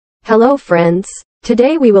Hello friends.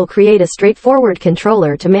 Today we will create a straightforward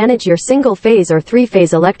controller to manage your single-phase or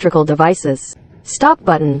three-phase electrical devices. Stop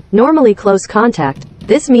button, normally close contact.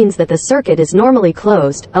 This means that the circuit is normally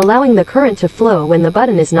closed, allowing the current to flow when the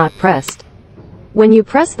button is not pressed. When you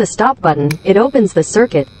press the stop button, it opens the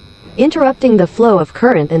circuit, interrupting the flow of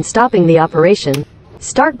current and stopping the operation.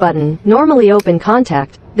 Start button, normally open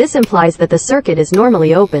contact. This implies that the circuit is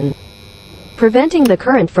normally open, preventing the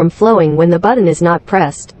current from flowing when the button is not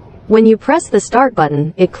pressed. When you press the start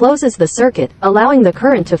button, it closes the circuit, allowing the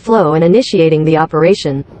current to flow and initiating the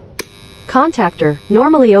operation. Contactor,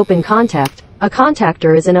 normally open contact. A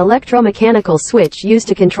contactor is an electromechanical switch used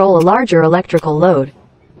to control a larger electrical load.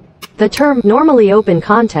 The term normally open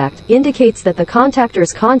contact indicates that the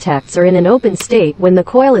contactor's contacts are in an open state when the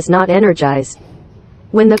coil is not energized.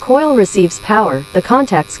 When the coil receives power, the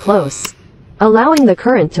contacts close, allowing the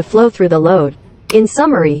current to flow through the load. In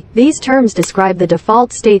summary, these terms describe the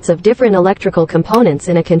default states of different electrical components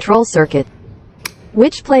in a control circuit,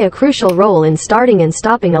 which play a crucial role in starting and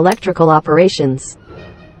stopping electrical operations.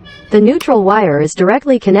 The neutral wire is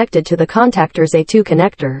directly connected to the contactor's A2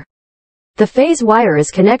 connector. The phase wire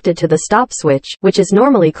is connected to the stop switch, which is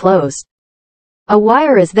normally closed. A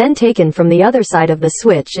wire is then taken from the other side of the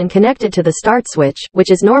switch and connected to the start switch,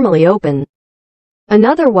 which is normally open.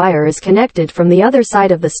 Another wire is connected from the other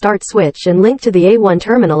side of the start switch and linked to the A1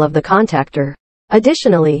 terminal of the contactor.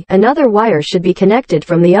 Additionally, another wire should be connected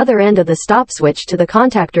from the other end of the stop switch to the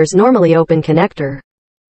contactor's normally open connector.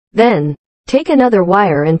 Then, take another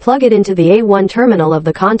wire and plug it into the A1 terminal of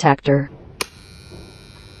the contactor.